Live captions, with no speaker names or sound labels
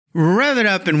Rev it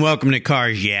up and welcome to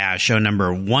Cars Yeah, show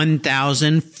number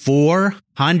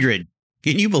 1,400.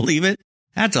 Can you believe it?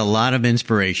 That's a lot of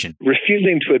inspiration.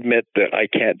 Refusing to admit that I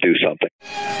can't do something.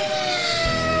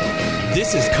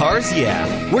 This is Cars Yeah,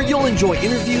 where you'll enjoy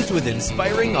interviews with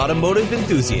inspiring automotive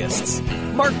enthusiasts.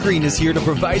 Mark Green is here to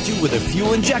provide you with a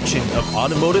fuel injection of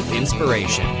automotive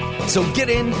inspiration. So get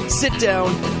in, sit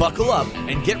down, buckle up,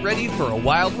 and get ready for a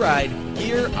wild ride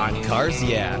here on Cars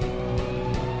Yeah.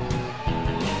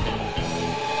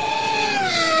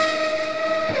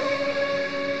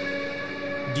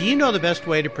 Do you know the best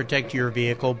way to protect your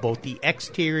vehicle, both the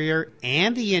exterior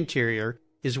and the interior,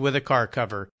 is with a car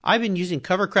cover? I've been using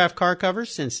Covercraft car covers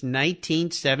since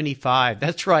 1975.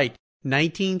 That's right,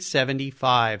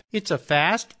 1975. It's a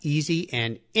fast, easy,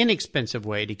 and inexpensive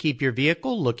way to keep your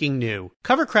vehicle looking new.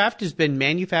 Covercraft has been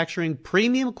manufacturing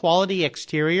premium quality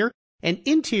exterior and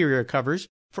interior covers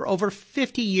for over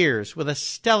 50 years with a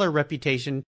stellar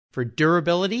reputation for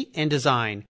durability and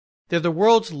design. They're the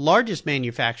world's largest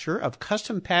manufacturer of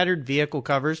custom patterned vehicle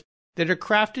covers that are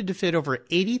crafted to fit over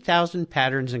 80,000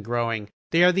 patterns and growing.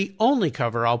 They are the only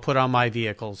cover I'll put on my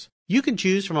vehicles. You can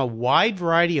choose from a wide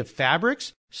variety of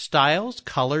fabrics, styles,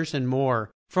 colors, and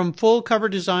more. From full cover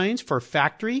designs for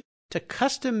factory to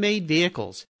custom-made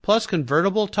vehicles, plus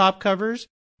convertible top covers,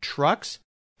 trucks,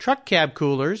 truck cab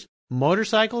coolers,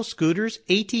 motorcycles, scooters,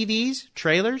 ATVs,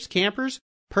 trailers, campers,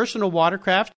 personal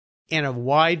watercraft, and a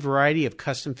wide variety of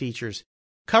custom features.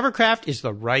 Covercraft is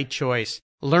the right choice.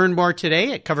 Learn more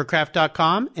today at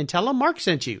covercraft.com and tell them Mark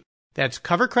sent you. That's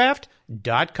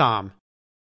covercraft.com.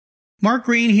 Mark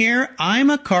Green here. I'm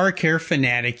a car care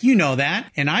fanatic. You know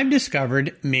that. And I've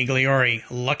discovered Migliore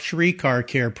luxury car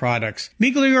care products.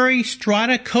 Migliore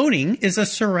Strata Coating is a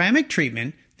ceramic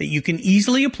treatment that you can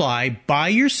easily apply by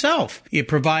yourself. It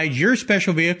provides your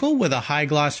special vehicle with a high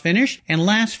gloss finish and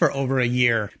lasts for over a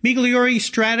year. Migliore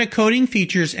Strata Coating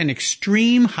features an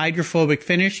extreme hydrophobic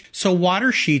finish so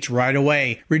water sheets right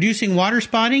away, reducing water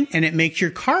spotting, and it makes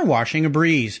your car washing a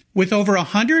breeze. With over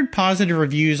 100 positive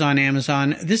reviews on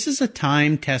Amazon, this is a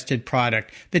time-tested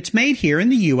product that's made here in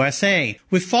the USA.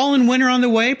 With fall and winter on the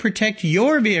way, protect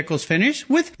your vehicle's finish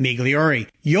with Migliore.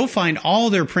 You'll find all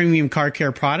their premium car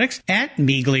care products at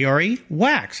MiglioreWax.com.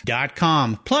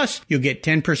 Plus, you'll get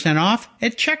 10% off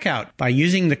at checkout by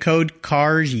using the code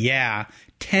CARSYEAH.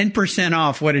 10%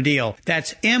 off. What a deal.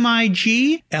 That's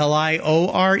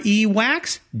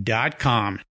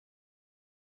MiglioreWax.com.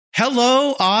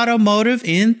 Hello, automotive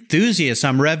enthusiasts.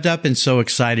 I'm revved up and so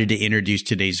excited to introduce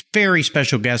today's very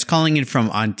special guest calling in from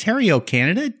Ontario,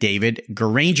 Canada, David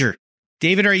Grainger.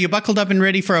 David, are you buckled up and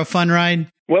ready for a fun ride?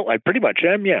 Well, I pretty much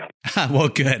am, yeah. Well,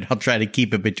 good. I'll try to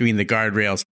keep it between the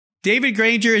guardrails. David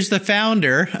Grainger is the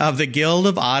founder of the Guild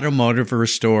of Automotive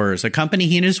Restorers, a company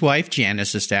he and his wife,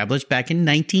 Janice, established back in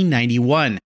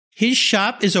 1991. His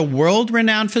shop is a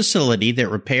world-renowned facility that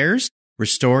repairs,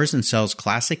 restores, and sells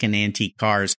classic and antique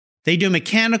cars. They do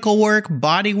mechanical work,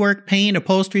 bodywork, paint,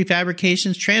 upholstery,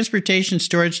 fabrications, transportation,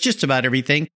 storage, just about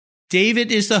everything.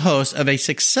 David is the host of a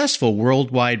successful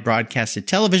worldwide broadcasted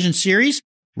television series,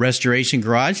 Restoration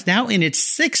Garage, now in its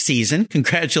 6th season.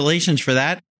 Congratulations for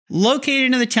that.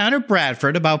 Located in the town of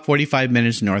Bradford, about 45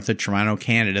 minutes north of Toronto,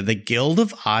 Canada, the Guild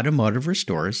of Automotive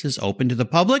Restorers is open to the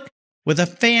public with a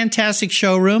fantastic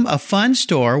showroom, a fun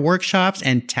store, workshops,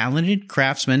 and talented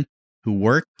craftsmen who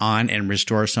work on and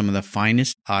restore some of the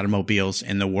finest automobiles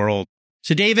in the world.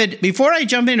 So, David, before I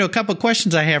jump into a couple of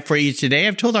questions I have for you today,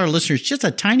 I've told our listeners just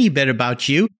a tiny bit about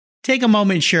you. Take a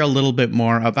moment and share a little bit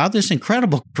more about this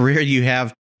incredible career you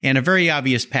have and a very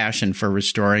obvious passion for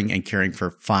restoring and caring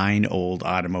for fine old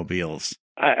automobiles.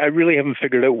 I really haven't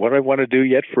figured out what I want to do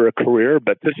yet for a career,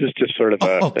 but this is just sort of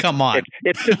come on.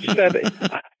 It's just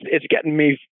that it's getting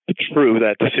me through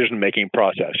that decision-making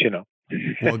process, you know.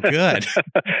 Well, good.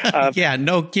 Yeah,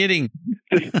 no kidding.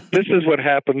 This is what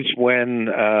happens when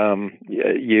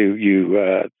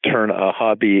you turn a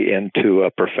hobby into a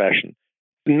profession.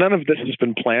 None of this has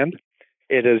been planned.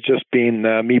 It has just been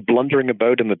me blundering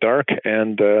about in the dark,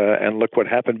 and look what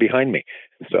happened behind me.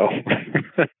 So,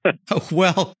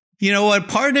 well, you know what?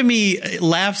 Part of me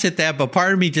laughs at that, but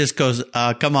part of me just goes,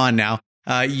 "Come on now."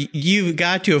 You've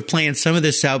got to have planned some of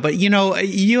this out, but you know,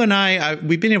 you and I,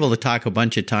 we've been able to talk a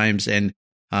bunch of times, and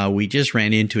we just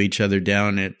ran into each other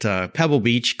down at Pebble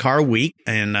Beach Car Week,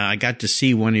 and I got to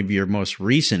see one of your most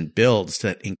recent builds,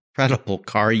 that incredible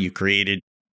car you created,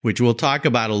 which we'll talk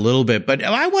about a little bit. But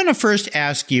I want to first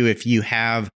ask you if you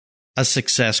have a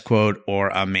success quote or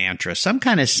a mantra, some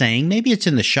kind of saying. Maybe it's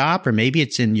in the shop, or maybe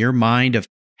it's in your mind of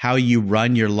how you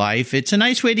run your life. It's a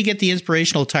nice way to get the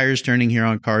inspirational tires turning here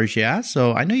on Cars Yeah.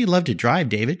 So I know you love to drive,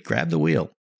 David. Grab the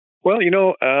wheel. Well, you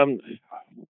know,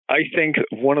 I think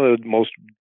one of the most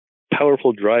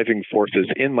powerful driving forces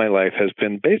in my life has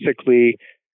been basically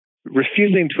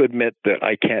refusing to admit that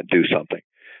I can't do something.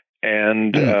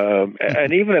 And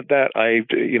even at that,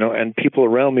 and people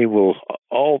around me will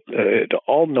all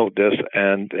note this.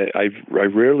 And I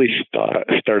rarely start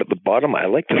at the bottom. I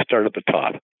like to start at the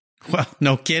top. Well,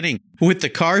 no kidding. With the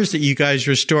cars that you guys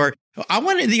restore, I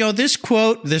wanted, this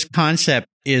quote, this concept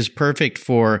is perfect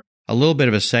for a little bit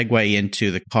of a segue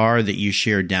into the car that you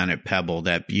shared down at Pebble,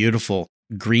 that beautiful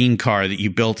green car that you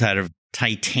built out of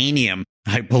titanium.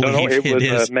 I believe no, it was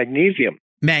is magnesium.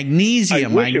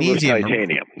 Magnesium. I wish it was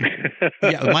titanium.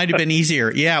 Yeah, it might have been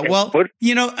easier. Yeah. Well,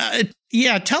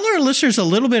 tell our listeners a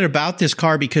little bit about this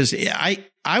car, because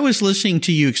I was listening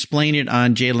to you explain it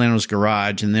on Jay Leno's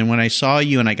Garage. And then when I saw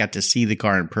you and I got to see the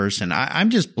car in person, I'm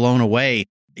just blown away.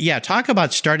 Yeah. Talk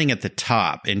about starting at the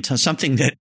top and something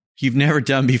that you've never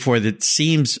done before that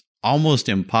seems almost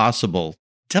impossible.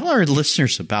 Tell our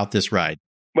listeners about this ride.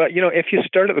 Well, if you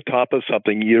start at the top of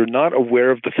something, you're not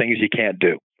aware of the things you can't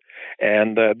do.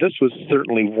 And this was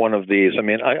certainly one of these. I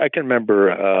mean, I can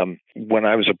remember when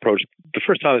I was approached, the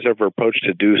first time I was ever approached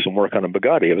to do some work on a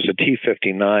Bugatti. It was a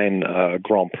T59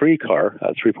 Grand Prix car,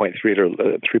 a 3.3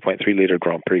 liter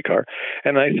Grand Prix car.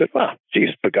 And I said, well, geez,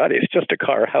 Bugatti, it's just a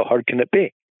car. How hard can it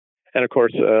be? And of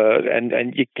course,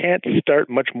 and you can't start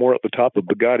much more at the top of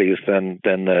Bugattis than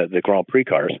the Grand Prix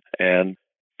cars. And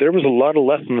there was a lot of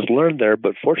lessons learned there,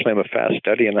 but fortunately, I'm a fast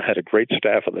study, and I had a great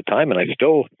staff at the time, and I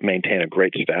still maintain a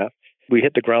great staff. We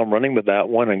hit the ground running with that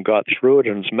one and got through it.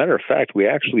 And as a matter of fact, we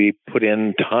actually put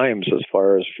in times as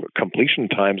far as completion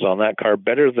times on that car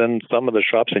better than some of the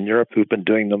shops in Europe who've been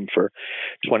doing them for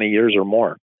 20 years or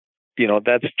more.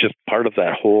 That's just part of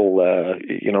that whole,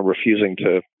 refusing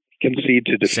to concede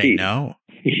to defeat. Say no.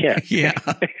 Yeah. Yeah.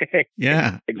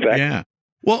 Yeah. Exactly. Yeah.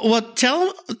 Well,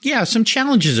 tell some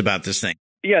challenges about this thing.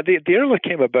 Yeah, the area that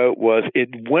came about was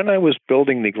when I was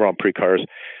building the Grand Prix cars,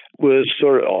 was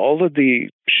sort of all of the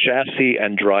chassis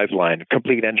and driveline,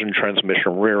 complete engine,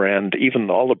 transmission, rear end,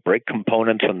 even all the brake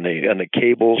components and the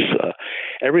cables,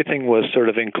 everything was sort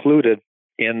of included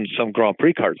in some Grand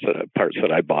Prix parts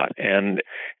that I bought. And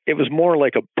it was more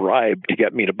like a bribe to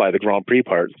get me to buy the Grand Prix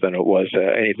parts than it was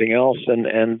anything else.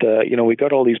 And we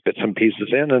got all these bits and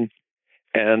pieces in,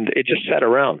 and it just sat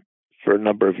around for a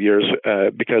number of years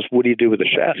because what do you do with a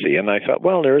chassis? And I thought,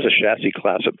 well, there is a chassis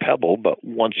class at Pebble, but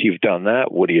once you've done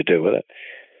that, what do you do with it?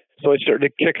 So I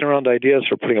started kicking around ideas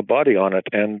for putting a body on it.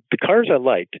 And the cars I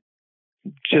liked,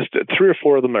 just 3 or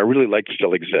 4 of them I really liked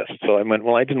still exist. So I went,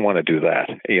 well, I didn't want to do that.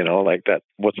 Like that,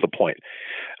 what's the point?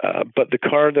 But the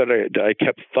car that I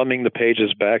kept thumbing the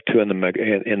pages back to in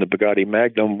the Bugatti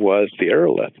Magnum was the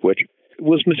Aerolith, which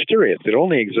was mysterious. It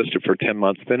only existed for 10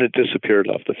 months, then it disappeared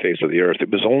off the face of the earth. It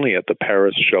was only at the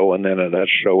Paris show and then at that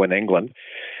show in England,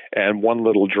 and one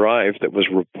little drive that was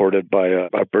reported by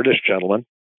a British gentleman,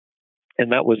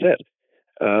 and that was it.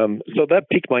 So that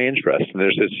piqued my interest. And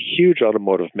there's this huge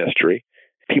automotive mystery.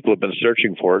 People have been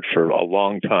searching for it for a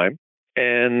long time,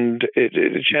 and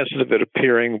the chances of it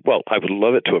appearing, well, I would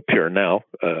love it to appear now.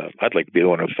 I'd like to be the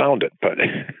one who found it, but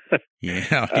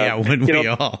wouldn't we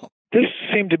all? This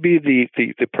seemed to be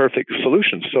the perfect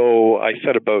solution. So I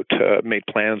set about, made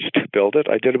plans to build it.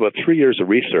 I did about 3 years of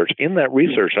research. In that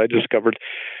research, I discovered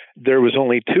there was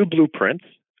only 2 blueprints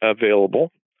available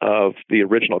of the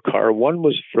original car. One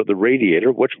was for the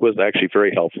radiator, which was actually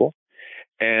very helpful.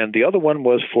 And the other one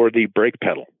was for the brake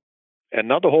pedal. And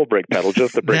not the whole brake pedal,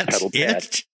 just the brake pedal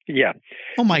pad. Yeah.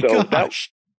 Oh, my gosh.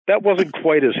 That wasn't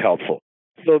quite as helpful.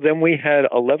 So then we had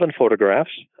 11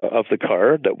 photographs of the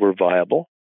car that were viable.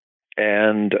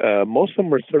 And most of them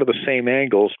were sort of the same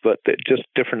angles, but just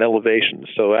different elevations.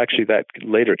 So actually that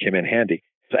later came in handy.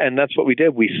 And that's what we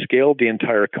did. We scaled the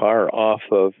entire car off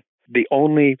of the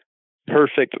only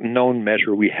perfect known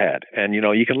measure we had. And,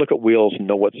 you can look at wheels and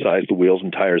know what size the wheels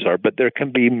and tires are, but there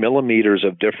can be millimeters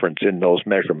of difference in those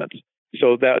measurements.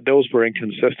 So those were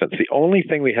inconsistent. The only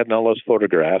thing we had in all those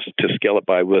photographs to scale it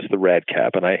by was the rad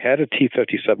cap. And I had a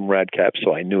T57 rad cap,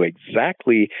 so I knew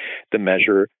exactly the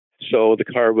measure. So the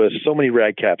car was so many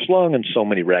rad caps long and so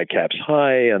many rad caps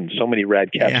high and so many rad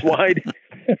caps wide.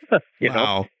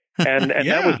 Wow. And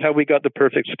that was how we got the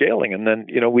perfect scaling. And then,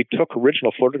 we took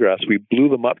original photographs, we blew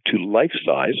them up to life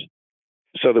size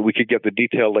so that we could get the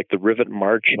detail like the rivet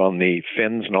march on the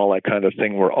fins and all that kind of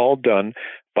thing were all done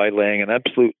by laying an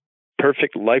absolute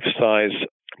perfect life size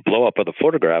blow up of the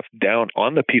photograph down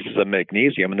on the pieces of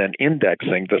magnesium and then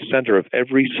indexing the center of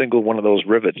every single one of those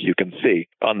rivets you can see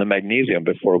on the magnesium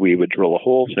before we would drill the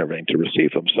holes and everything to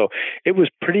receive them. So it was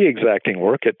pretty exacting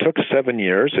work. It took 7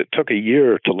 years. It took a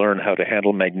year to learn how to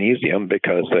handle magnesium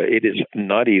because it is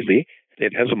not easy.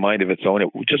 It has a mind of its own. It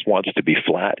just wants to be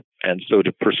flat. And so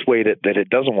to persuade it that it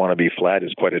doesn't want to be flat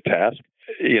is quite a task,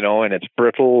 and it's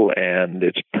brittle and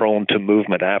it's prone to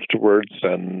movement afterwards.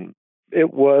 And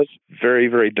it was very,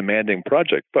 very demanding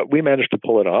project, but we managed to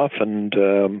pull it off. And,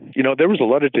 there was a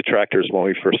lot of detractors when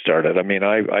we first started. I mean,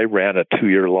 I ran a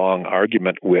 2-year-long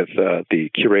argument with the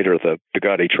curator of the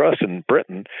Bugatti Trust in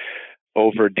Britain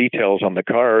over details on the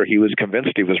car. He was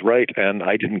convinced he was right, and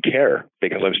I didn't care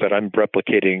because I said I'm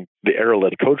replicating the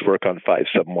aero-led coachwork on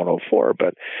 57104.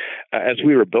 But as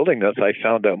we were building this, I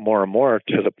found out more and more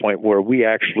to the point where we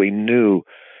actually knew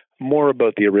more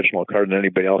about the original car than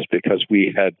anybody else because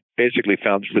we had basically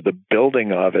found through the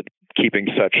building of it, keeping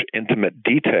such intimate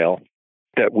detail,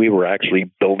 that we were actually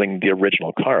building the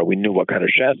original car. We knew what kind of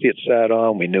chassis it sat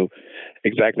on. We knew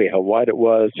exactly how wide it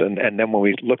was. And then when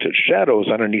we looked at shadows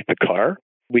underneath the car,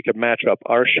 we could match up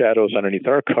our shadows underneath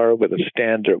our car with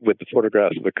with the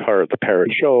photographs of the car at the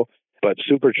Paris show. But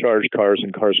supercharged cars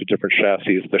and cars with different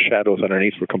chassis, the shadows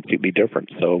underneath were completely different.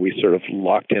 So we sort of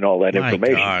locked in all that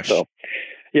information. Gosh. So,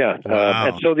 yeah. Wow.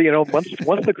 And so,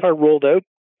 once the car rolled out,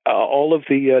 all of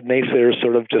the naysayers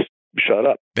sort of just shut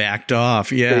up. Backed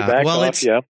off, yeah. They backed off,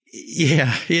 yeah.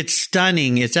 Yeah, it's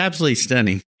stunning. It's absolutely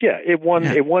stunning. Yeah, it won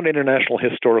International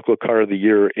Historical Car of the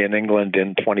Year in England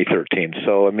in 2013.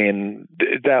 So, I mean,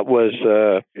 that was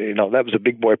that was a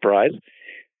big boy prize.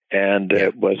 And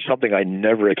it was something I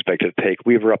never expected to take.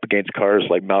 We were up against cars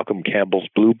like Malcolm Campbell's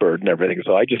Bluebird and everything.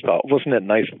 So I just thought, wasn't it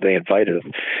nice that they invited us?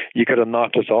 You could have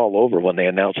knocked us all over when they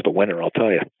announced the winner, I'll tell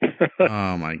you.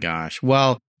 Oh, my gosh.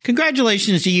 Well,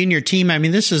 congratulations to you and your team. I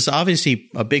mean, this is obviously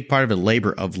a big part of a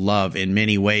labor of love in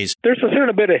many ways. There's a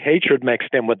certain bit of hatred mixed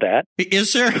in with that.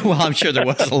 Is there? Well, I'm sure there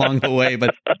was along the way,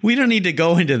 but we don't need to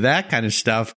go into that kind of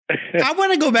stuff. I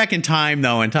want to go back in time,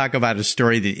 though, and talk about a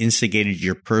story that instigated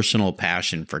your personal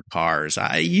passion for cars.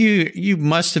 You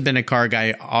must have been a car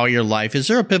guy all your life. Is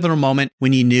there a pivotal moment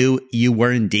when you knew you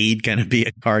were indeed going to be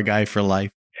a car guy for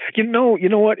life? You know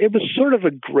what? It was sort of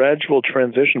a gradual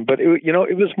transition, but it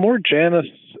was more Janice.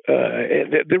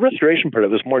 The restoration part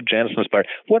of it was more Janice inspired.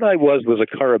 What I was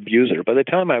a car abuser. By the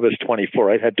time I was 24,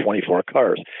 I had 24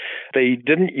 cars. They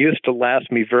didn't used to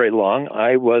last me very long.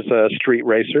 I was a street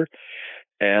racer,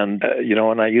 and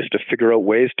and I used to figure out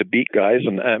ways to beat guys.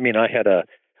 And I mean, I had a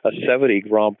 70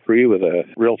 Grand Prix with a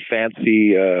real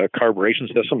fancy carburation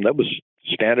system that was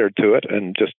standard to it,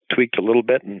 and just tweaked a little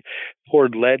bit and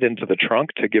poured lead into the trunk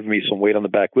to give me some weight on the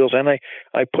back wheels. And I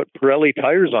put Pirelli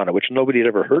tires on it, which nobody had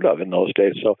ever heard of in those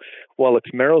days. So while the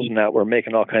Camaros and that were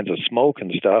making all kinds of smoke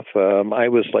and stuff, I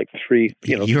was like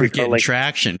you were getting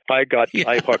traction. I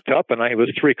hooked up, and I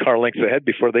was 3 car lengths ahead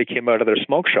before they came out of their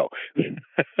smoke show.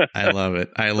 I love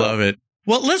it. I love it.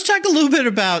 Well, let's talk a little bit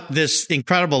about this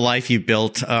incredible life you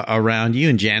built around you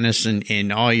and Janice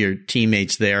and all your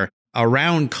teammates there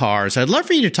around cars. I'd love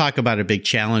for you to talk about a big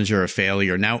challenge or a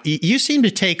failure. Now, you seem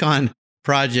to take on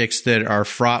projects that are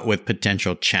fraught with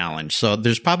potential challenge. So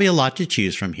there's probably a lot to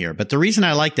choose from here. But the reason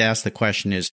I like to ask the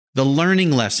question is the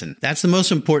learning lesson. That's the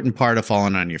most important part of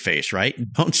falling on your face, right?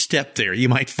 Don't step there. You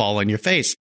might fall on your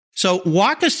face. So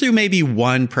walk us through maybe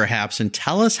one perhaps and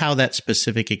tell us how that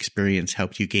specific experience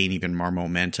helped you gain even more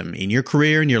momentum in your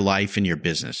career, in your life, in your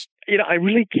business. I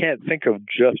really can't think of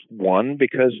just one,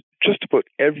 because just about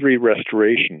every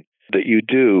restoration that you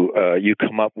do, you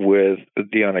come up with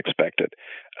the unexpected.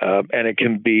 And it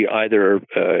can be either,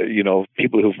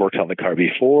 people who've worked on the car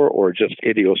before, or just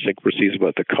idiosyncrasies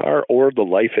about the car or the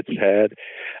life it's had,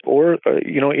 or,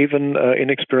 even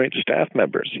inexperienced staff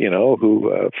members,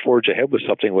 who forge ahead with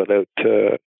something without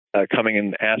coming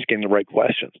and asking the right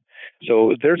questions.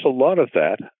 So there's a lot of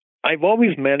that. I've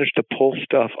always managed to pull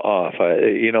stuff off.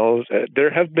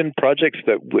 There have been projects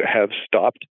that have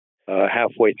stopped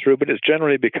halfway through, but it's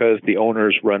generally because the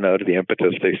owners run out of the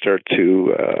impetus. They start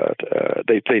to,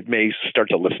 they may start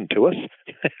to listen to us,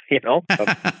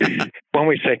 when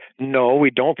we say, no, we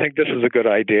don't think this is a good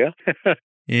idea.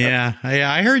 Yeah.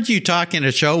 I heard you talk in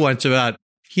a show once about,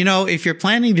 if you're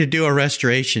planning to do a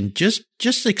restoration, just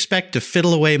expect to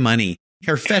fiddle away money.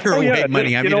 Or federal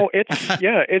money.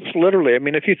 It's literally. I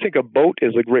mean, if you think a boat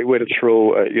is a great way to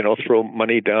throw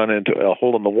money down into a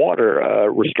hole in the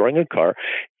water, restoring a car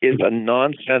is a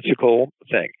nonsensical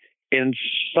thing. In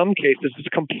some cases, it's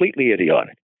completely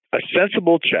idiotic. A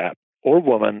sensible chap or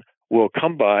woman will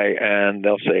come by and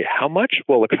they'll say, "How much?"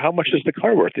 Well, look, how much is the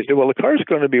car worth? They say, "Well, the car is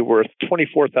going to be worth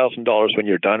 $24,000 when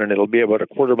you're done, and it'll be about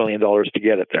 $250,000 to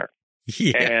get it there."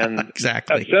 Yeah, and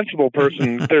exactly. A sensible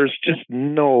person, there's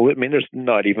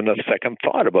not even a second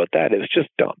thought about that. It's just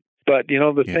dumb. But,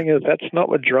 the thing is, that's not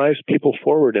what drives people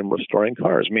forward in restoring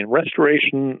cars. I mean,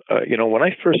 restoration, when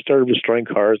I first started restoring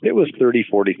cars, it was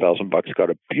 $30,000-$40,000, got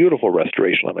a beautiful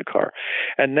restoration on a car.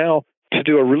 And now, to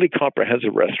do a really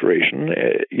comprehensive restoration,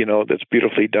 that's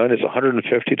beautifully done is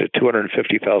 $150,000 to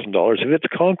 $250,000. If it's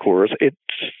concours, it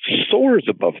soars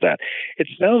above that. It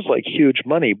sounds like huge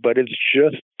money, but it's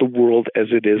just the world as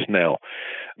it is now.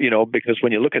 Because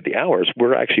when you look at the hours,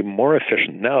 we're actually more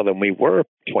efficient now than we were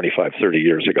 25, 30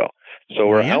 years ago. So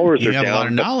our hours are down. You have a lot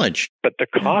of knowledge. But the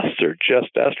costs are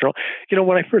just astronomical.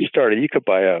 When I first started, you could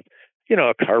buy a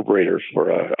carburetor for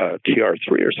a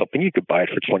TR3 or something. You could buy it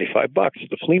for $25 at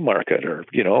the flea market, or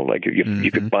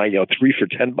you could buy 3 for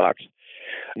 $10.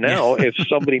 Now, if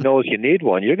somebody knows you need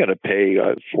one, you're going to pay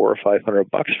 $400 or $500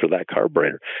 for that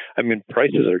carburetor. I mean,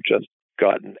 prices are just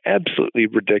gotten absolutely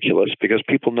ridiculous because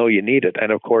people know you need it.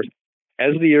 And of course,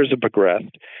 as the years have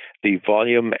progressed, the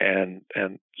volume and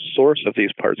source of these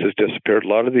parts has disappeared. A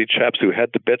lot of the chaps who had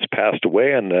the bits passed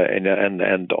away, and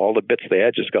all the bits they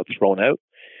had just got thrown out.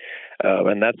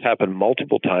 And that's happened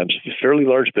multiple times. Fairly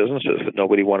large businesses that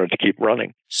nobody wanted to keep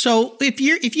running. So if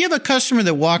you have a customer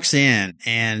that walks in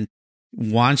and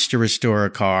wants to restore a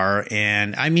car,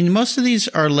 and I mean, most of these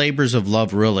are labors of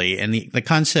love, really, and the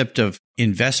concept of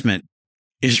investment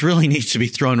really needs to be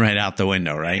thrown right out the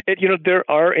window, right? There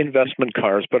are investment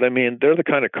cars, but I mean, they're the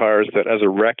kind of cars that as a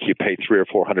wreck you pay $300,000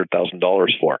 or $400,000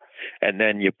 for, and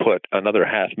then you put another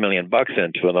 $500,000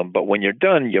 into them. But when you're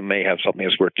done, you may have something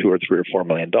that's worth $2 or $3 or $4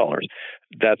 million.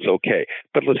 That's okay,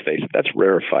 but let's face it, that's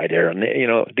rarefied air. And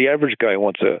the average guy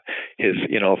wants his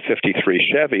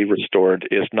 53 Chevy restored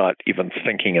is not even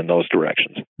thinking in those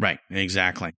directions. Right,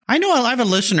 exactly. I know I have a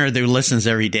listener that listens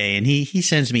every day, and he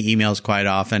sends me emails quite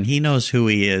often. He knows who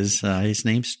he is. His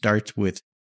name starts with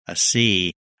a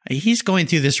C. He's going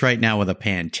through this right now with a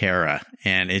Pantera,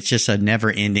 and it's just a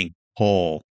never-ending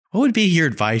hole. What would be your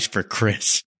advice for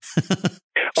Chris?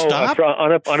 Stop?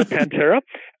 On a Pantera?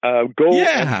 Go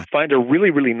and find a really,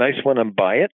 really nice one and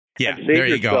buy it. Yeah, there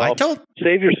you go.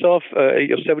 Save yourself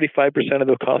 75% of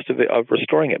the cost of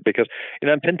restoring it, because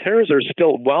Panteras are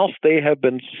still, whilst they have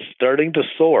been starting to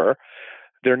soar,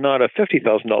 they're not a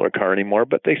 $50,000 car anymore,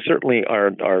 but they certainly are.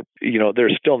 They're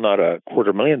still not a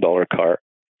 $250,000 car.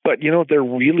 But, they're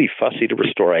really fussy to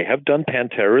restore. I have done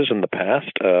Panteras in the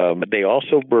past. They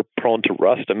also were prone to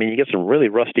rust. I mean, you get some really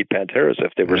rusty Panteras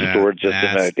if they were stored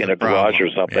just in a garage or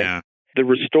something. Yeah. The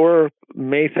restorer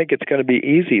may think it's going to be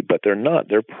easy, but they're not.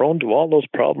 They're prone to all those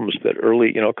problems that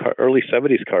early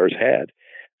 70s cars had.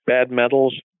 Bad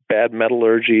metals, bad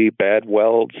metallurgy, bad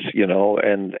welds,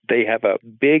 and they have a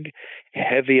big,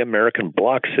 heavy American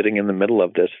block sitting in the middle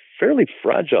of this fairly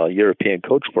fragile European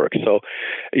coachwork. So,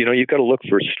 you've got to look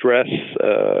for stress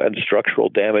and structural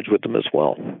damage with them as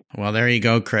well. Well, there you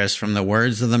go, Chris, from the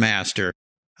words of the master.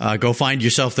 Go find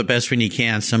yourself the best when you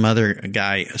can. Some other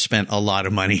guy spent a lot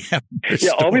of money.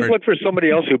 Yeah, always look for somebody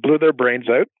else who blew their brains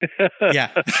out.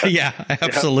 Yeah,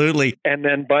 absolutely. Yeah. And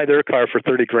then buy their car for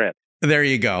 $30,000. There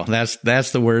you go.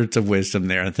 That's the words of wisdom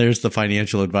there. There's the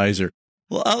financial advisor.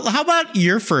 Well, how about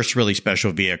your first really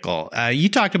special vehicle? You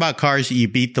talked about cars that you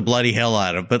beat the bloody hell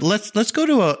out of, but let's go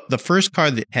to the first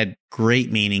car that had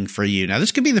great meaning for you. Now,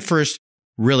 this could be the first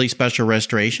really special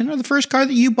restoration, or the first car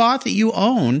that you bought that you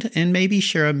owned, and maybe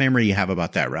share a memory you have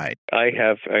about that ride.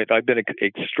 I've been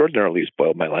extraordinarily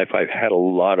spoiled in my life. I've had a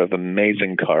lot of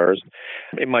amazing cars.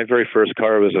 In my very first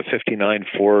car was a 59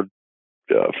 Ford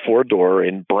four-door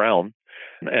in brown,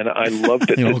 and I loved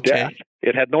it to death.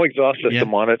 It had no exhaust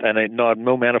system on it, and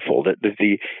no manifold.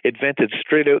 It vented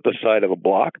straight out the side of a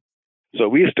block. So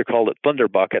we used to call it Thunder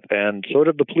Bucket, and so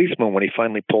did the policeman when he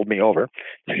finally pulled me over.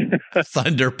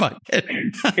 Thunder Bucket.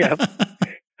 Yeah.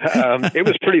 It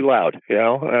was pretty loud.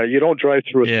 You don't drive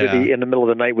through a city in the middle of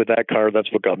the night with that car. That's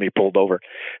what got me pulled over.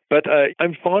 But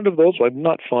I'm fond of those. I'm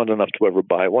not fond enough to ever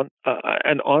buy one.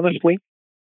 And honestly,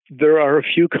 there are a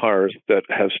few cars that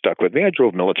have stuck with me. I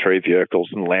drove military vehicles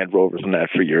and Land Rovers and that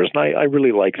for years, and I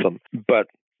really like them. But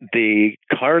the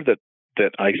car that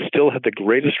I still had the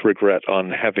greatest regret on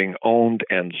having owned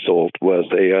and sold was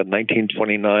a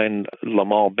 1929 Le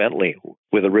Mans Bentley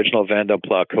with original Van der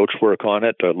Pla coachwork on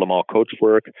it, Le Mans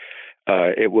coachwork.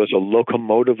 It was a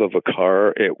locomotive of a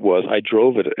car. I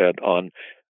drove it on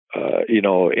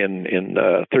in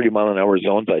 30 mile an hour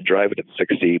zones. I'd drive it at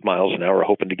 60 miles an hour,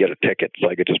 hoping to get a ticket so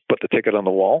I could just put the ticket on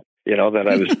the wall. That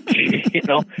I was,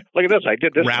 look at this. I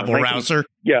did this. Rabble rouser.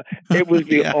 Yeah. It was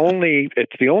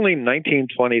it's the only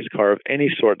 1920s car of any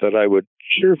sort that I would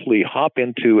cheerfully hop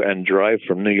into and drive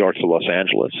from New York to Los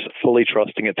Angeles, fully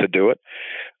trusting it to do it.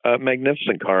 a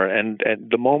magnificent car. And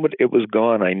the moment it was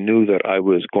gone, I knew that I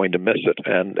was going to miss it.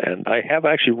 And I have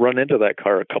actually run into that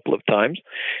car a couple of times.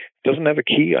 It doesn't have a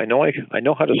key. I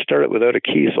know how to start it without a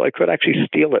key, so I could actually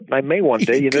steal it. And I may one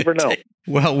day. You never know.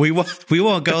 Well, we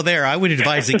won't go there. I would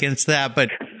advise against that. But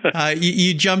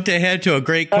you jumped ahead to a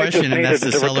great question, and that's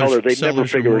the seller's never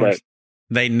figure it out.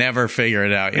 They never figure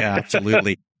it out. Yeah,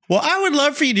 absolutely. Well, I would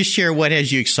love for you to share what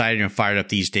has you excited and fired up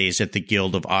these days at the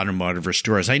Guild of Automotive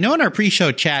Restorers. I know in our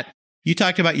pre-show chat, you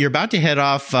talked about you're about to head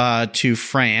off to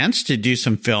France to do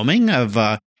some filming of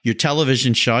your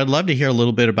television show. I'd love to hear a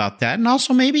little bit about that, and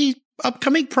also maybe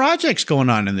upcoming projects going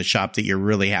on in the shop that you're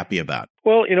really happy about.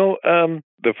 Well,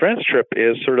 the France trip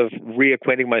is sort of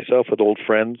reacquainting myself with old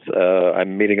friends.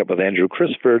 I'm meeting up with Andrew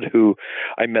Crisford, who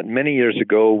I met many years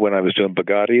ago when I was doing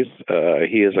Bugattis.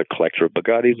 He is a collector of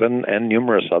Bugattis and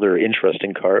numerous other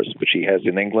interesting cars, which he has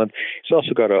in England. He's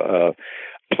also got a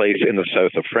place in the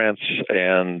south of France,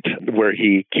 and where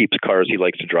he keeps cars he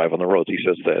likes to drive on the roads. He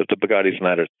says that the Bugattis and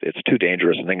that it's too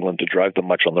dangerous in England to drive them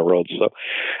much on the roads. So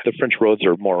the French roads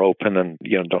are more open and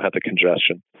don't have the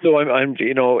congestion. So I'm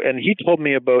and he told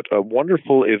me about a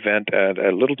wonderful event at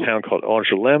a little town called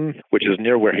Angoulême, which is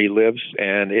near where he lives,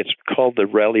 and it's called the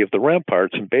Rally of the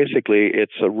Ramparts. And basically,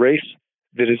 it's a race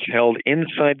that is held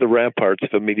inside the ramparts of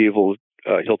a medieval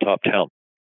hilltop town.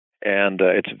 And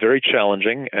it's very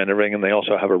challenging and everything, and they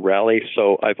also have a rally.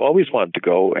 So I've always wanted to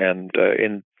go, and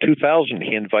in 2000,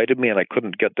 he invited me, and I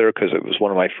couldn't get there because it was one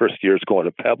of my first years going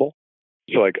to Pebble.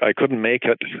 So I couldn't make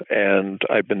it, and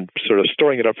I've been sort of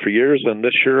storing it up for years, and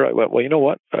this year I went, well, you know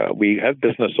what? We have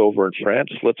business over in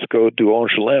France. Let's go do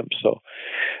Angoulême. So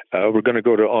we're going to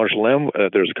go to Angoulême.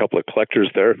 There's a couple of collectors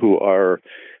there who are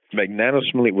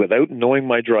magnanimously, without knowing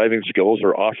my driving skills,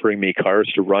 are offering me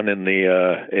cars to run in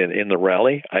the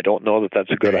rally. I don't know that that's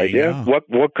a good idea.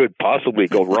 What could possibly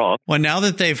go wrong? Well, now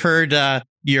that they've heard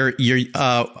your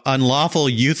unlawful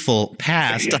youthful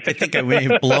past, I think I may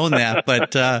have blown that.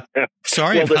 But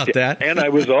sorry about that. And I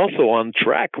was also on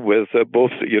track with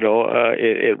both,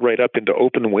 it right up into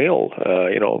open wheel,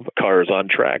 cars on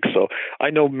track. So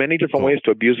I know many different ways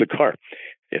to abuse a car.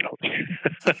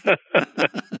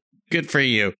 Good for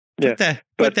you. Put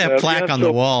that plaque on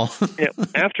the wall.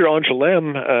 After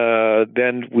Angoulême,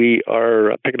 then we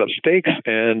are picking up stakes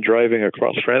and driving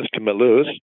across France to Mulhouse.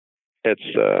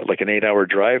 It's like an 8-hour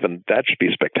drive, and that should be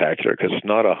spectacular because it's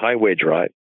not a highway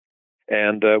drive.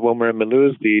 And when we're in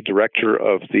Mulhouse, the director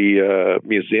of the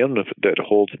museum that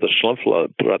holds the Schlumpf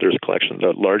Brothers collection,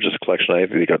 the largest collection I have,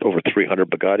 we got over 300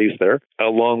 Bugattis there,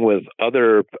 along with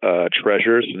other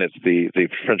treasures, and it's the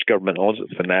French government owns it.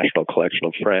 It's the National Collection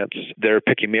of France. They're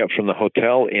picking me up from the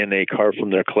hotel in a car from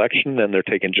their collection, and they're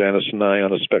taking Janice and I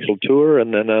on a special tour,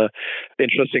 and then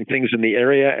interesting things in the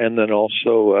area, and then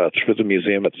also through the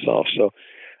museum itself. So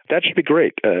that should be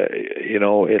great.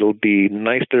 It'll be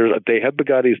nice. They have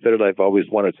Bugattis there that I've always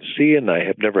wanted to see, and I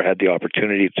have never had the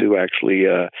opportunity to actually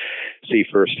see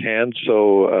firsthand.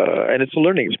 So, and it's a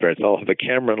learning experience. I'll have a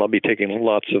camera, and I'll be taking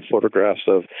lots of photographs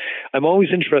of. I'm always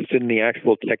interested in the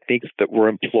actual techniques that were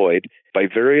employed by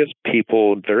various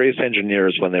people, various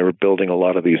engineers when they were building a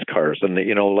lot of these cars. And,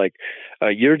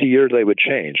 year to year they would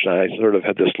change. I sort of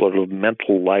had this little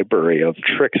mental library of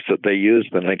tricks that they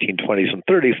used in the 1920s and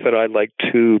 30s that I like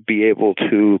to be able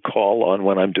to call on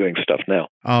when I'm doing stuff now.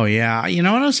 Oh, yeah. When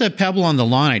I was at Pebble on the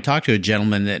Lawn, I talked to a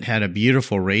gentleman that had a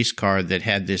beautiful race car that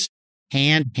had this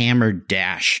hand-hammered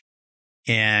dash.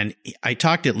 And I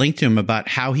talked at length to him about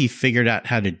how he figured out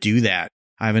how to do that.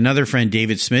 I have another friend,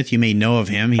 David Smith. You may know of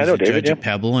him. He's a judge at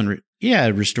Pebble and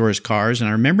restores cars. And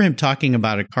I remember him talking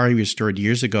about a car he restored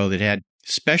years ago that had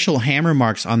special hammer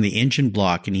marks on the engine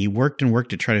block. And he worked and worked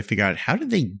to try to figure out how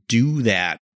did they do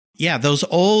that? Yeah, those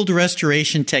old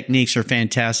restoration techniques are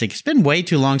fantastic. It's been way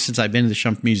too long since I've been to the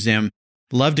Schlumpf Museum.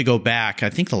 Love to go back. I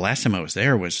think the last time I was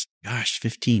there was,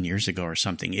 15 years ago or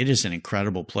something. It is an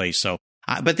incredible place. So,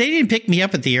 but they didn't pick me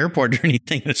up at the airport or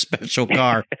anything in a special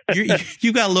car.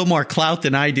 You got a little more clout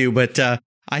than I do, but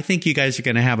I think you guys are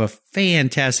going to have a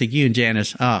fantastic, you and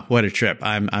Janice. What a trip.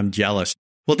 I'm jealous.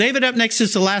 Well, David, up next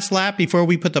is the last lap. Before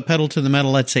we put the pedal to the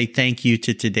metal, let's say thank you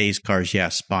to today's Cars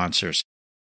Yes sponsors.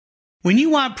 When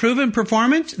you want proven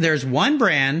performance, there's one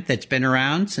brand that's been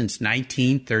around since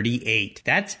 1938.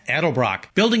 That's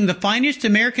Edelbrock, building the finest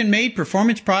American-made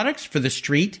performance products for the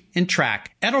street and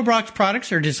track. Edelbrock's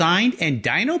products are designed and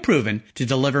dyno proven to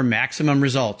deliver maximum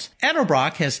results.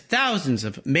 Edelbrock has thousands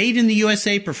of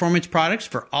made-in-the-USA performance products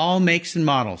for all makes and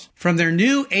models. From their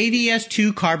new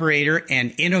AVS2 carburetor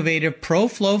and innovative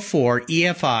ProFlow 4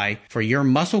 EFI for your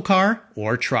muscle car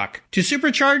or truck, to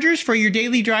superchargers for your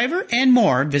daily driver and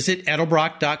more, visit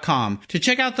Edelbrock.com to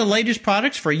check out the latest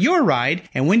products for your ride.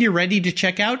 And when you're ready to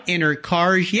check out, enter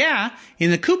CARS YEAH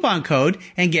in the coupon code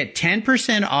and get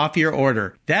 10% off your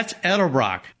order. That's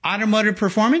Edelbrock, automotive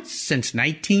performance since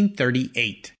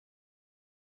 1938.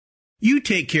 You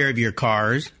take care of your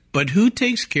cars, but who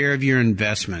takes care of your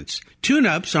investments?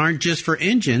 Tune-ups aren't just for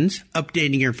engines.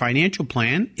 Updating your financial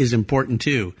plan is important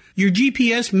too. Your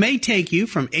GPS may take you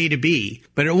from A to B,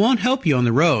 but it won't help you on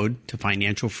the road to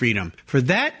financial freedom. For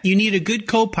that, you need a good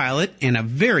co-pilot and a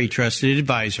very trusted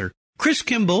advisor. Chris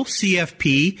Kimball,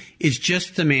 CFP, is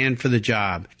just the man for the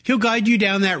job. He'll guide you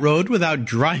down that road without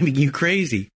driving you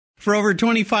crazy. For over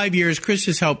 25 years, Chris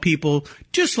has helped people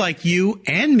just like you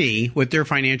and me with their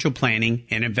financial planning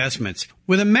and investments.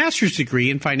 With a master's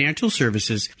degree in financial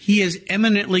services, he is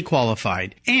eminently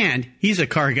qualified. And he's a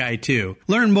car guy, too.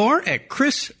 Learn more at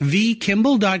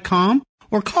chrisvkimball.com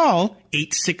or call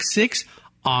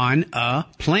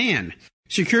 866-ON-A-PLAN.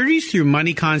 Securities through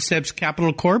Money Concepts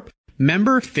Capital Corp.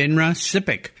 Member FINRA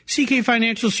SIPC. CK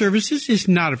Financial Services is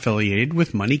not affiliated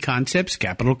with Money Concepts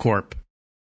Capital Corp.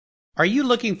 Are you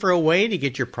looking for a way to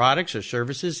get your products or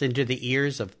services into the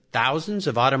ears of thousands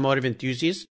of automotive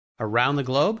enthusiasts around the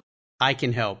globe? I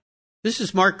can help. This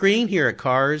is Mark Green here at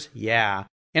Cars Yeah,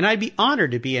 and I'd be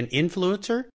honored to be an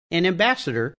influencer and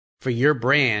ambassador for your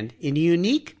brand in a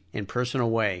unique and personal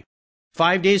way.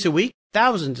 5 days a week,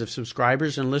 thousands of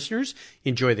subscribers and listeners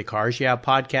enjoy the Cars Yeah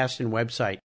podcast and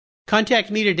website. Contact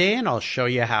me today and I'll show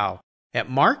you how at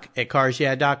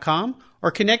mark@carsyeah.com or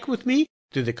connect with me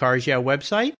through the Cars Yeah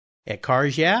website at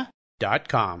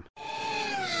carsyeah.com.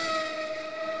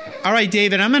 All right,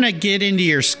 David, I'm going to get into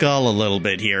your skull a little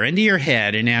bit here, into your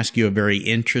head, and ask you a very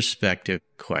introspective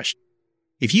question.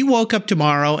 If you woke up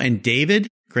tomorrow and David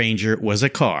Grainger was a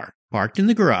car parked in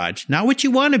the garage, not what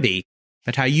you want to be,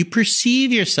 but how you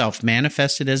perceive yourself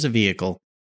manifested as a vehicle,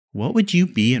 what would you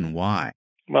be and why?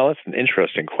 Well, that's an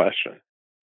interesting question.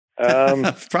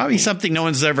 Probably something no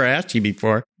one's ever asked you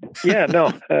before. Yeah,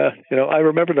 no. I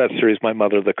remember that series, My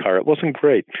Mother the Car. It wasn't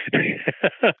great.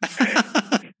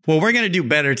 Well, we're going to do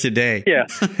better today. Yeah.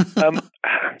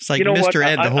 It's like Mr.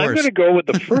 Ed the horse. I'm going to go with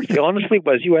the first. Honestly,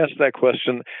 as you asked that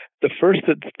question, the first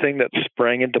thing that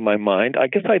sprang into my mind, I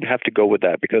guess I'd have to go with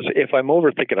that, because if I'm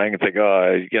overthinking, I can think,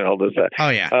 there's that. Oh,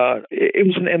 yeah. It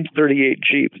was an M38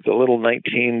 Jeep, the little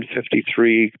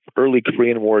 1953 early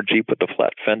Korean War Jeep with the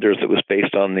flat fenders that was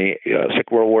based on the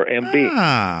Second World War MB.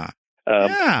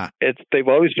 Yeah. They've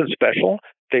always been special.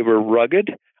 They were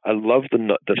rugged. I love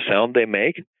the sound they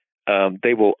make.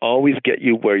 They will always get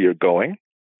you where you're going.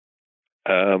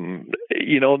 They're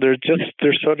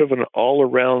sort of an all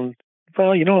around.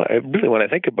 Well, really, when I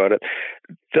think about it,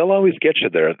 they'll always get you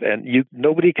there, and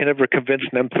nobody can ever convince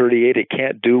an M38 it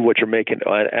can't do what you're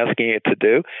asking it to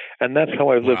do, and that's how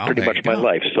I've lived pretty much my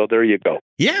life. So there you go.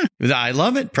 Yeah, I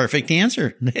love it. Perfect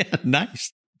answer.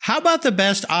 Nice. How about the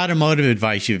best automotive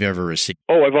advice you've ever received?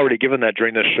 Oh, I've already given that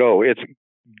during this show. It's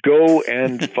go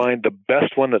and find the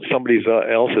best one that somebody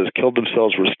else has killed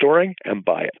themselves restoring and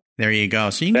buy it. There you go.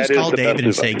 So you can just call David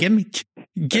and say,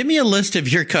 give me a list of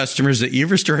your customers that you've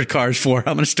restored cars for.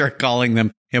 I'm going to start calling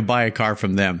them and buy a car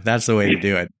from them. That's the way to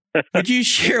do it. Would you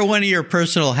share one of your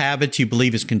personal habits you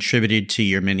believe has contributed to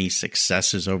your many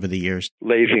successes over the years?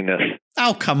 Laziness.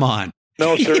 Oh, come on.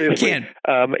 No, seriously.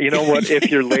 You know what? If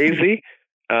you're lazy,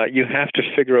 you have to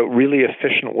figure out really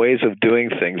efficient ways of doing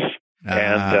things.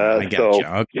 And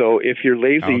so if you're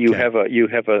lazy, you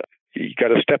got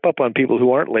to step up on people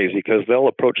who aren't lazy, because they'll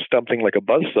approach something like a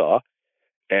buzzsaw,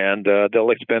 and they'll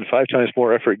expend 5 times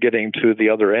more effort getting to the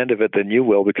other end of it than you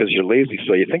will, because you're lazy.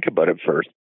 So you think about it first.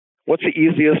 What's the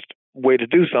easiest way to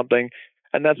do something?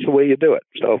 And that's the way you do it.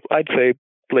 So I'd say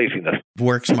laziness.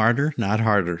 Work smarter, not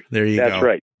harder. There you go. That's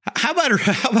right. How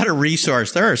about a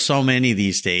resource? There are so many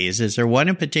these days. Is there one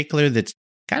in particular that's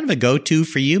kind of a go-to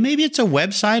for you? Maybe it's a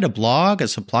website, a blog, a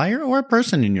supplier, or a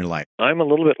person in your life. I'm a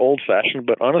little bit old-fashioned,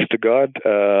 but honest to God,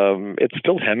 it's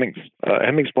still Hemmings.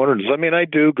 Hemmings Moderns. I mean, I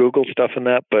do Google stuff and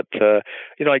that, but,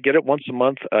 I get it once a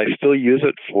month. I still use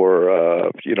it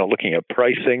for, looking at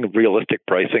pricing, realistic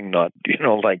pricing, not,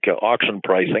 like auction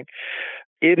pricing.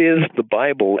 it is the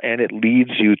Bible, and it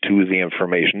leads you to the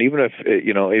information. Even if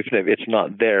it's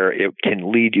not there, it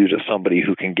can lead you to somebody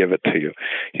who can give it to you.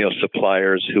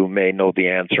 Suppliers who may know the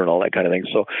answer and all that kind of thing.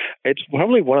 So it's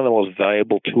probably one of the most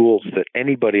valuable tools that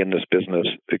anybody in this business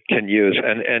can use.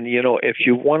 And if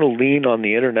you want to lean on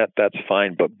the internet, that's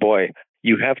fine. But boy,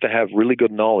 you have to have really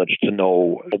good knowledge to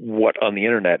know what on the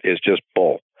internet is just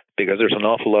bull, because there's an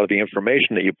awful lot of the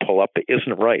information that you pull up that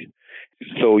isn't right.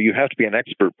 So you have to be an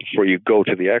expert before you go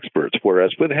to the experts.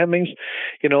 Whereas with Hemmings,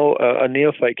 a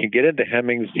neophyte can get into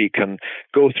Hemmings. He can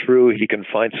go through, he can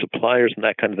find suppliers and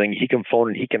that kind of thing. He can phone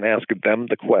and he can ask them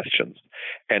the questions.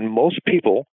 And most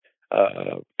people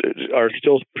are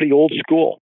still pretty old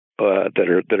school that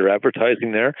are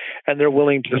advertising there, and they're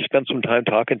willing to spend some time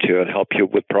talking to you and help you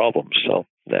with problems. So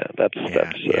that's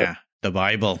the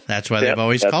Bible. That's why they've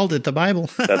always called it the Bible.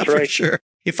 That's for right. Sure.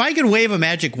 If I could wave a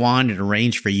magic wand and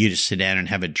arrange for you to sit down and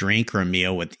have a drink or a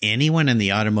meal with anyone in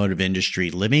the automotive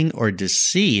industry, living or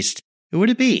deceased, who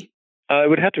would it be? It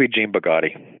would have to be Gene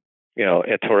Bugatti,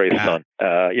 Ettores' son.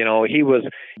 He was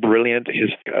brilliant.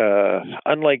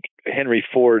 Unlike Henry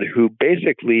Ford, who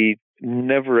basically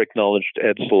never acknowledged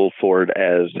Edsel Ford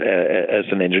as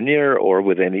an engineer or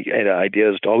with any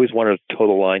ideas, always wanted to toe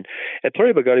the line.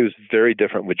 Ettore Bugatti was very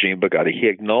different with Gene Bugatti. He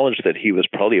acknowledged that he was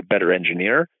probably a better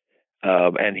engineer,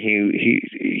 and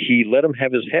he let him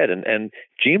have his head. And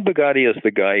Gene Bugatti is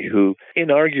the guy who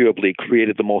inarguably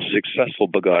created the most successful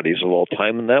Bugattis of all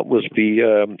time, and that was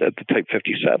the Type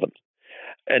 57.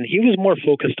 And he was more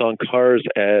focused on cars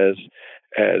as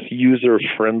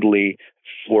user-friendly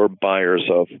for buyers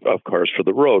of cars for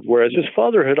the road, whereas his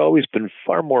father had always been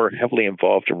far more heavily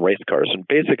involved in race cars. And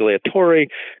basically, Ettore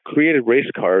created race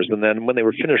cars, and then when they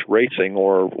were finished racing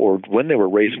or when they were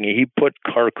racing, he put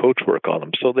car coachwork on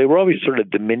them. So they were always sort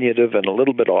of diminutive and a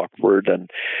little bit awkward and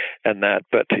that.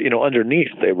 But,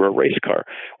 underneath, they were a race car.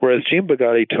 Whereas Gene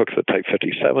Bugatti took the Type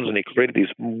 57s and he created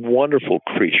these wonderful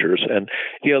creatures. And,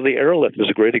 the Aerolith is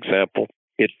a great example.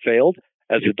 It failed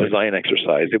as a design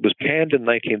exercise. It was panned in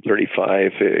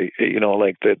 1935.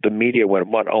 The media went,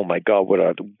 oh my God, what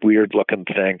a weird looking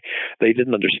thing. They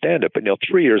didn't understand it. But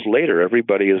 3 years later,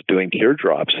 everybody is doing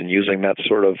teardrops and using that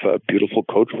sort of beautiful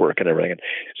coachwork and everything.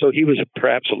 So he was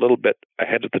perhaps a little bit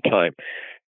ahead of the time.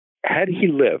 Had he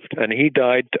lived, and he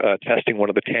died testing one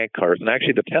of the tank cars, and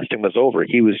actually the testing was over.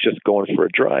 He was just going for a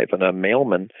drive, and a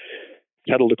mailman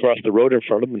pedaled across the road in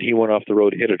front of him, and he went off the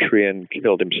road, hit a tree, and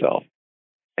killed himself.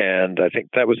 And I think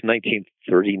that was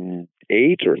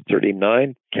 1938 or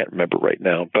 39. Can't remember right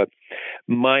now. But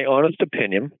my honest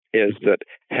opinion is that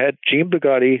had Gene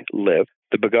Bugatti lived,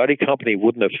 the Bugatti company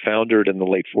wouldn't have foundered in the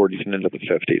late 40s and into the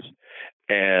 50s.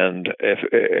 And if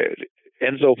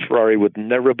Enzo Ferrari would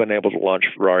never have been able to launch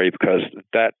Ferrari because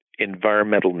that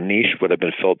environmental niche would have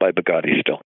been filled by Bugatti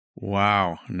still.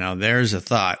 Wow. Now there's a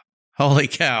thought. Holy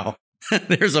cow.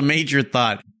 There's a major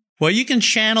thought. Well, you can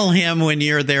channel him when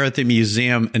you're there at the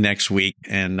museum next week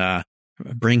and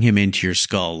bring him into your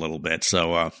skull a little bit.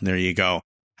 So there you go.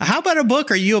 How about a book?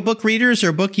 Are you a book reader? Is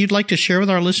there a book you'd like to share with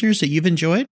our listeners that you've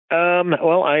enjoyed?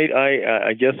 Well,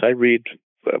 I guess I read.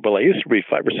 Well, I used to read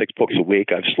 5 or 6 books a week.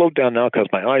 I've slowed down now because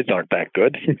my eyes aren't that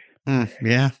good.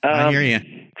 Yeah, I hear you.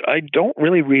 I don't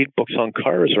really read books on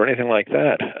cars or anything like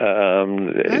that.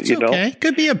 That's okay.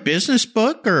 Could be a business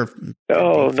book or...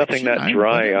 nothing that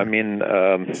dry. I mean,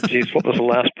 what was the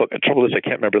last book? The trouble is I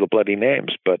can't remember the bloody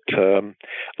names, but a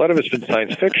lot of it's been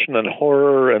science fiction and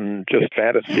horror and just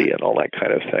fantasy and all that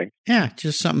kind of thing. Yeah,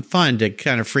 just something fun to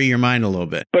kind of free your mind a little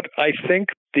bit. But I think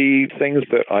the things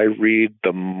that I read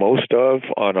the most of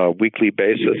on a weekly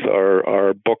basis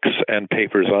are books and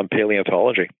papers on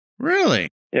paleontology. Really?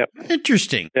 Yep.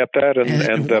 Interesting. Yep, that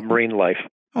and marine life.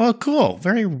 Oh, cool.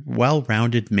 Very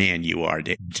well-rounded man you are,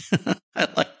 David. I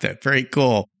like that. Very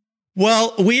cool.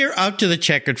 Well, we're up to the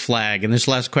checkered flag, and this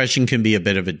last question can be a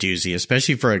bit of a doozy,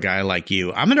 especially for a guy like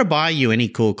you. I'm going to buy you any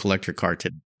cool collector car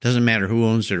today. Doesn't matter who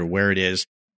owns it or where it is.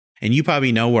 And you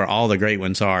probably know where all the great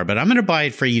ones are, but I'm going to buy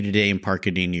it for you today and park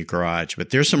it in your garage.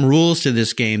 But there's some rules to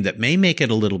this game that may make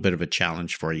it a little bit of a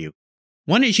challenge for you.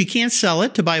 One is you can't sell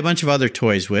it to buy a bunch of other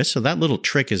toys with, so that little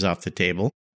trick is off the table.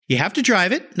 You have to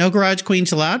drive it. No garage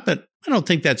queens allowed, but I don't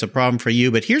think that's a problem for you.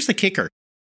 But here's the kicker.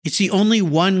 It's the only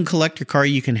one collector car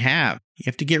you can have. You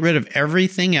have to get rid of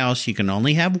everything else. You can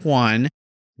only have one.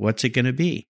 What's it going to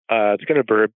be? It's going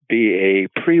to be a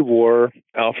pre-war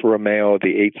Alfa Romeo,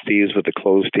 the 8Cs with the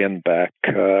closed-in back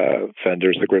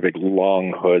fenders, the great big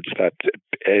long hoods, that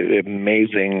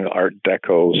amazing Art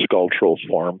Deco sculptural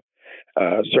form.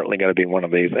 Certainly going to be one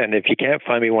of these. And if you can't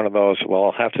find me one of those, well,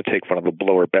 I'll have to take one of the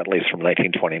blower Bentleys from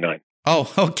 1929.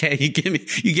 Oh, okay. You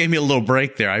gave me a little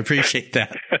break there. I appreciate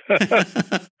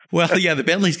that. Well, yeah, the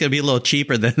Bentley's going to be a little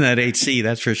cheaper than that 8C,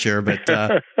 that's for sure. But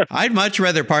I'd much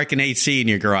rather park an 8C in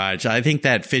your garage. I think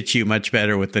that fits you much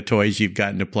better with the toys you've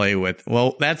gotten to play with.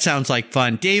 Well, that sounds like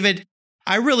fun. David,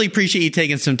 I really appreciate you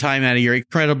taking some time out of your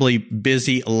incredibly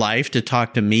busy life to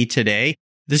talk to me today.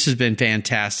 This has been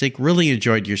fantastic. Really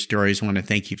enjoyed your stories. I want to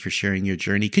thank you for sharing your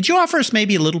journey. Could you offer us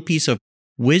maybe a little piece of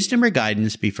wisdom or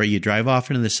guidance before you drive off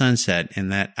into the sunset in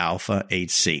that Alpha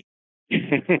 8C?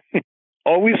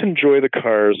 Always enjoy the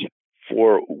cars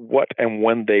for what and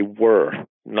when they were,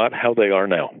 not how they are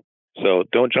now. So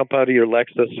don't jump out of your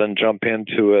Lexus and jump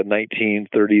into a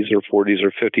 1930s or 40s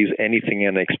or 50s, anything,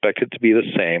 and expect it to be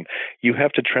the same. You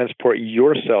have to transport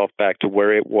yourself back to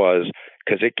where it was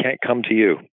because it can't come to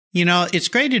you. You know, it's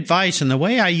great advice. And the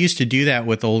way I used to do that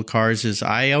with old cars is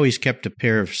I always kept a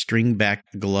pair of string-back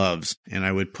gloves and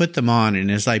I would put them on.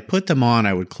 And as I put them on,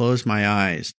 I would close my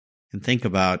eyes and think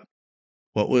about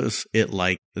what was it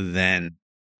like then.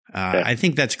 I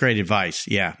think that's great advice.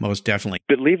 Yeah, most definitely.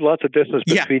 But leave lots of distance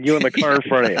between you and the car in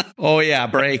front of you. Oh, yeah,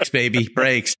 brakes, baby,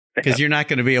 brakes. Because you're not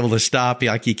going to be able to stop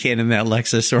like you can in that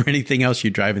Lexus or anything else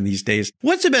you're driving these days.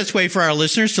 What's the best way for our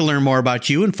listeners to learn more about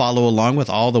you and follow along with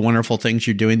all the wonderful things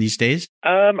you're doing these days?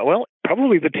 Well,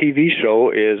 probably the TV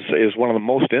show is one of the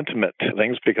most intimate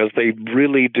things because they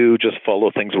really do just follow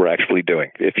things we're actually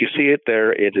doing. If you see it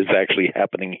there, it is actually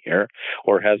happening here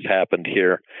or has happened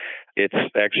here. It's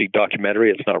actually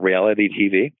documentary. It's not reality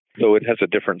TV. So it has a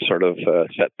different sort of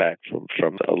setback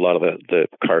from a lot of the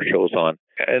car shows on.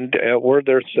 And or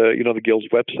there's, the Guild's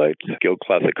website,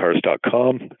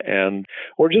 guildclassiccars.com,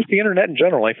 or just the internet in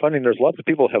general. I'm finding there's lots of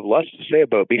people who have lots to say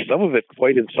about me, some of it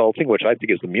quite insulting, which I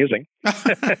think is amusing,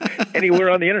 anywhere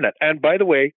on the internet. And by the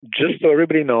way, just so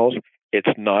everybody knows,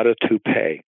 it's not a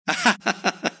toupee.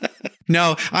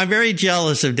 No, I'm very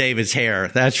jealous of David's hair,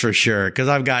 that's for sure, because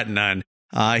I've got none.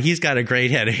 He's got a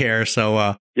great head of hair,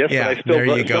 so yes, yeah, but I still, there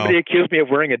you go. Somebody accused me of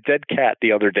wearing a dead cat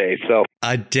the other day. So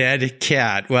a dead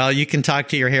cat. Well, you can talk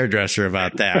to your hairdresser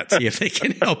about that. See if they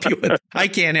can help you with. I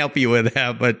can't help you with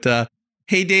that, but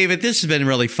hey, David, this has been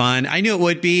really fun. I knew it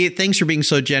would be. Thanks for being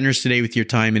so generous today with your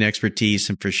time and expertise,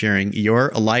 and for sharing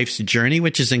your life's journey,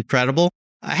 which is incredible.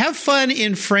 Have fun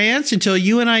in France. Until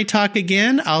you and I talk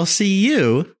again, I'll see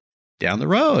you down the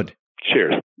road.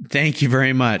 Cheers. Thank you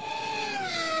very much.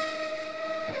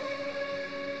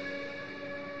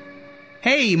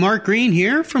 Hey, Mark Green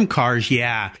here from Cars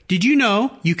Yeah. Did you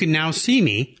know you can now see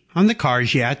me on the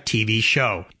Cars Yeah TV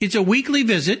show? It's a weekly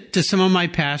visit to some of my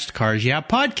past Cars Yeah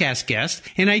podcast guests,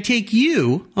 and I take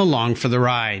you along for the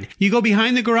ride. You go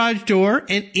behind the garage door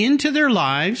and into their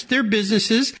lives, their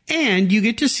businesses, and you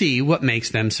get to see what makes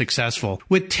them successful.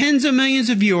 With tens of millions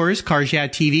of viewers, Cars Yeah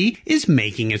TV is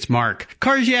making its mark.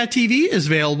 Cars Yeah TV is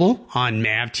available on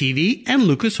MAV TV and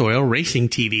Lucas Oil Racing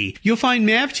TV. You'll find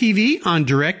MAV TV on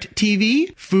Direct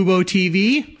TV, Fubo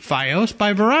TV, Fios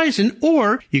by Verizon,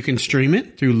 or you can stream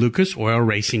it through Lucas Oil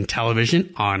Racing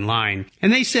Television online.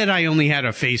 And they said I only had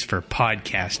a face for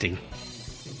podcasting.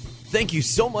 Thank you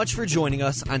so much for joining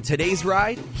us on today's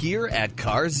ride here at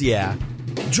Cars Yeah.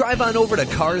 Drive on over to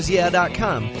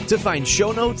carsyeah.com to find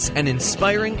show notes and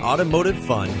inspiring automotive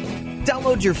fun.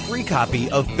 Download your free copy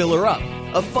of Filler Up,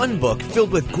 a fun book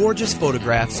filled with gorgeous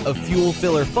photographs of fuel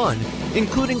filler fun,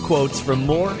 including quotes from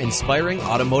more inspiring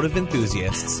automotive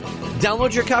enthusiasts.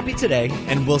 Download your copy today,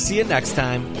 and we'll see you next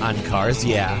time on Cars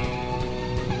Yeah.